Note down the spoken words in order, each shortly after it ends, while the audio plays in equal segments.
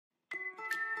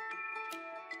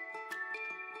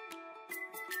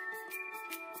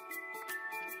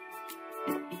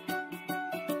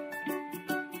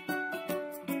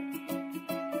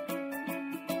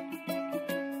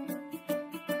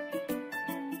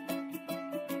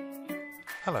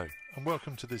Hello and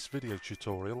welcome to this video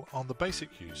tutorial on the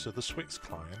basic use of the Swyx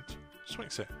client,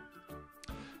 swyxit.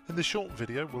 In this short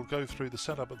video we'll go through the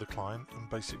setup of the client and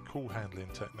basic call handling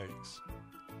techniques.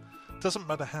 It doesn't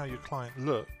matter how your client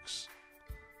looks,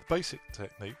 the basic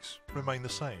techniques remain the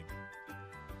same.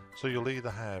 So you'll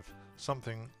either have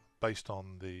something based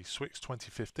on the Swyx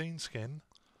 2015 skin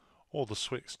or the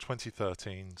Swyx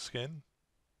 2013 skin,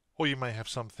 or you may have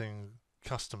something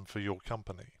custom for your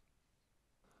company.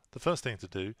 The first thing to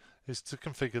do is to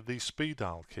configure the speed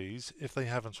dial keys if they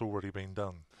haven't already been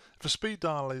done. If a speed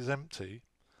dial is empty,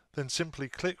 then simply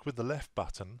click with the left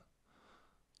button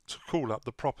to call up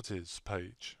the properties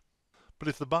page. But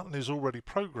if the button is already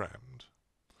programmed,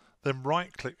 then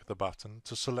right-click the button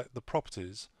to select the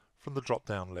properties from the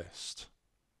drop-down list.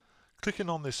 Clicking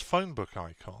on this phone book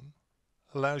icon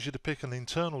allows you to pick an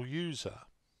internal user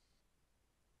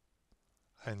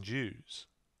and use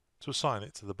to assign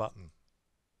it to the button.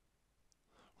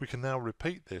 We can now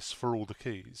repeat this for all the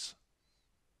keys.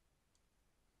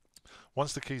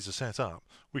 Once the keys are set up,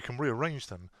 we can rearrange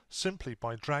them simply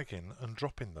by dragging and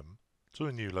dropping them to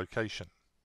a new location.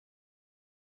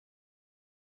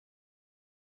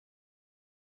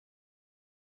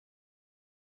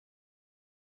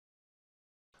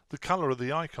 The colour of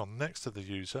the icon next to the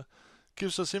user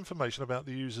gives us information about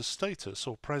the user's status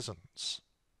or presence.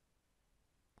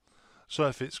 So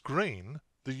if it's green,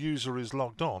 the user is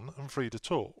logged on and free to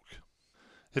talk.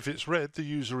 If it's red, the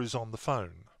user is on the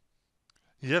phone.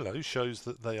 Yellow shows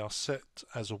that they are set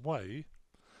as away,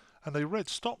 and a red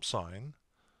stop sign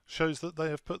shows that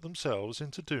they have put themselves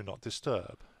into Do Not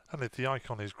Disturb, and if the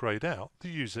icon is greyed out, the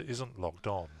user isn't logged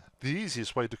on. The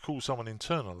easiest way to call someone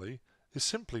internally is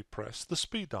simply press the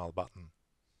speed dial button.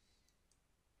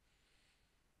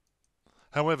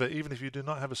 However, even if you do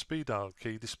not have a speed dial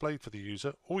key displayed for the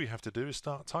user, all you have to do is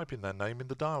start typing their name in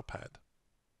the dial pad.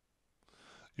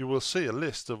 You will see a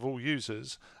list of all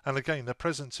users, and again their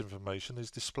presence information is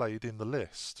displayed in the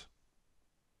list.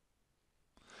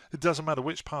 It doesn't matter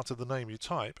which part of the name you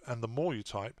type, and the more you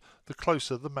type, the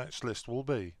closer the matched list will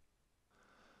be.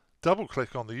 Double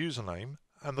click on the username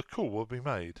and the call will be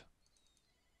made.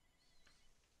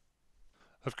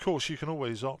 Of course, you can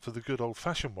always opt for the good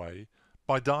old-fashioned way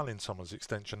by dialing someone's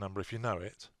extension number if you know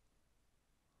it,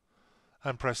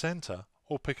 and press enter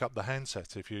or pick up the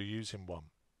handset if you're using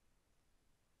one.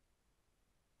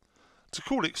 To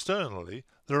call externally,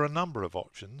 there are a number of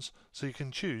options, so you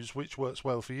can choose which works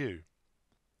well for you.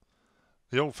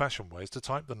 The old-fashioned way is to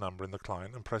type the number in the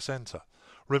client and press enter,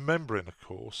 remembering of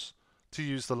course to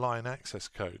use the line access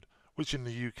code, which in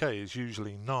the UK is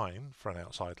usually 9 for an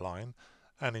outside line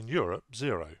and in Europe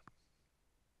 0.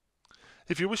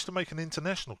 If you wish to make an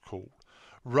international call,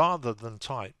 rather than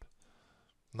type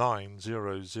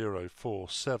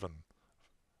 90047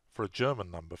 for a German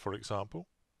number, for example,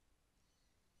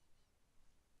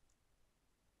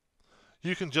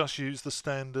 you can just use the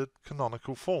standard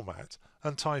canonical format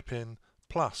and type in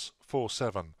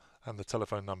 +47 and the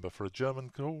telephone number for a German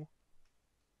call,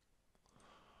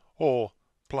 or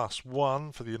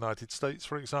 +1 for the United States,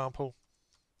 for example,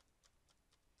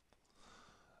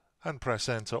 and press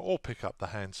enter or pick up the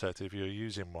handset if you're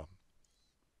using one.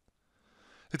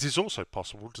 It is also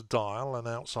possible to dial an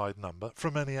outside number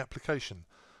from any application.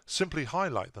 Simply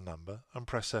highlight the number and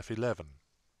press F11.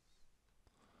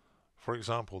 For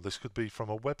example, this could be from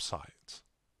a website.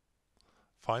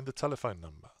 Find the telephone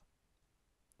number,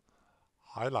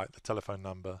 highlight the telephone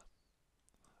number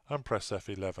and press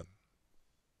F11.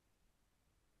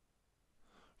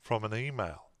 From an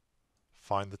email,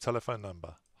 find the telephone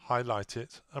number, highlight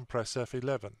it and press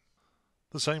F11.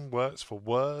 The same works for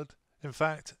Word, in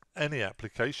fact any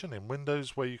application in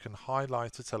Windows where you can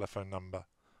highlight a telephone number,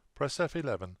 press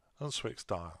F11 and switch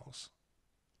dials.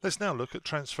 Let's now look at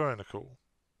transferring a call.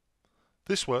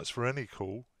 This works for any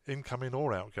call, incoming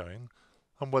or outgoing,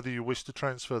 and whether you wish to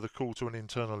transfer the call to an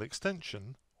internal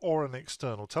extension or an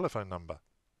external telephone number.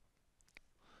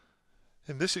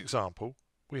 In this example,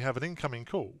 we have an incoming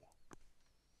call,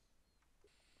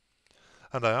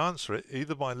 and I answer it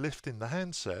either by lifting the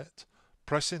handset,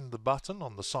 pressing the button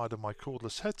on the side of my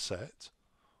cordless headset,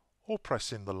 or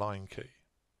pressing the line key.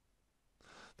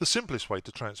 The simplest way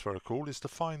to transfer a call is to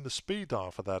find the speed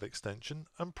dial for that extension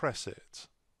and press it.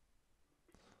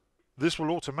 This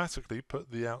will automatically put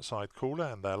the outside caller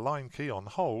and their line key on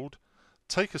hold,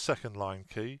 take a second line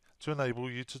key to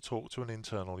enable you to talk to an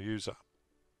internal user.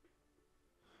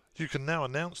 You can now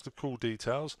announce the call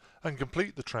details and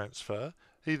complete the transfer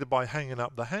either by hanging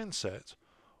up the handset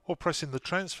or pressing the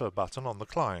transfer button on the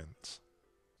client.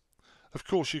 Of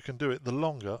course, you can do it the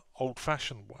longer,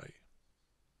 old-fashioned way,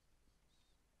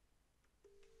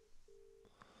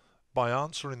 by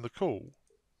answering the call.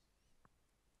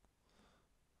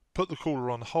 Put the caller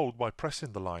on hold by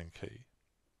pressing the line key.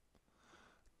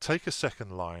 Take a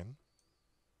second line,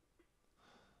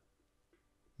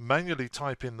 manually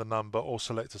type in the number or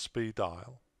select a speed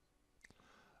dial,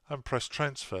 and press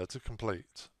transfer to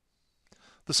complete.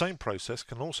 The same process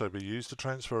can also be used to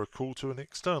transfer a call to an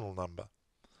external number.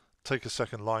 Take a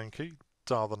second line key,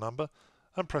 dial the number,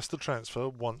 and press the transfer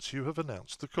once you have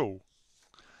announced the call.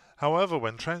 However,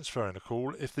 when transferring a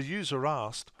call, if the user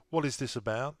asked, "What is this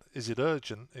about? Is it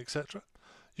urgent?" etc.,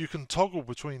 you can toggle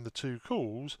between the two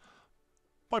calls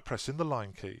by pressing the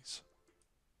line keys.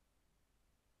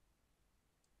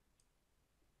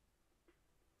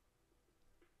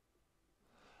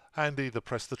 And either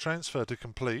press the transfer to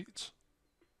complete,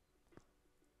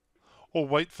 or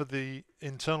wait for the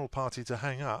internal party to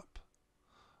hang up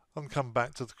and come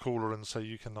back to the caller and say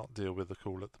you cannot deal with the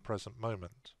call at the present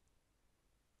moment.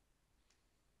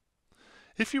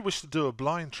 If you wish to do a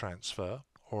blind transfer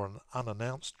or an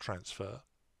unannounced transfer,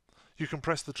 you can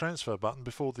press the transfer button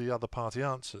before the other party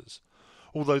answers,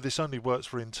 although this only works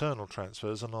for internal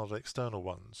transfers and not external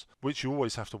ones, which you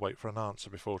always have to wait for an answer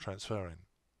before transferring.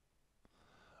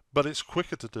 But it's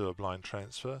quicker to do a blind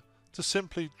transfer to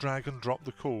simply drag and drop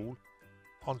the call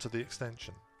onto the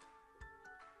extension.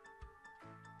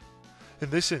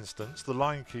 In this instance, the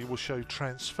line key will show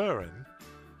transferring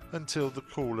until the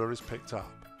caller is picked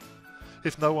up.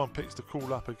 If no one picks the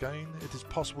call up again, it is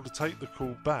possible to take the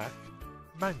call back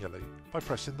manually by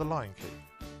pressing the line key.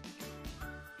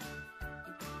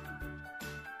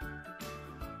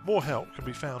 More help can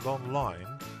be found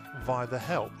online via the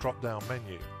Help drop-down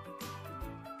menu,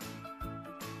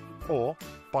 or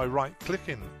by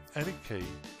right-clicking any key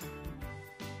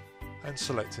and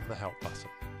selecting the Help button.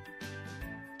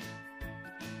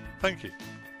 Thank you.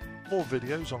 More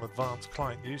videos on advanced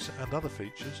client use and other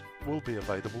features will be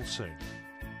available soon.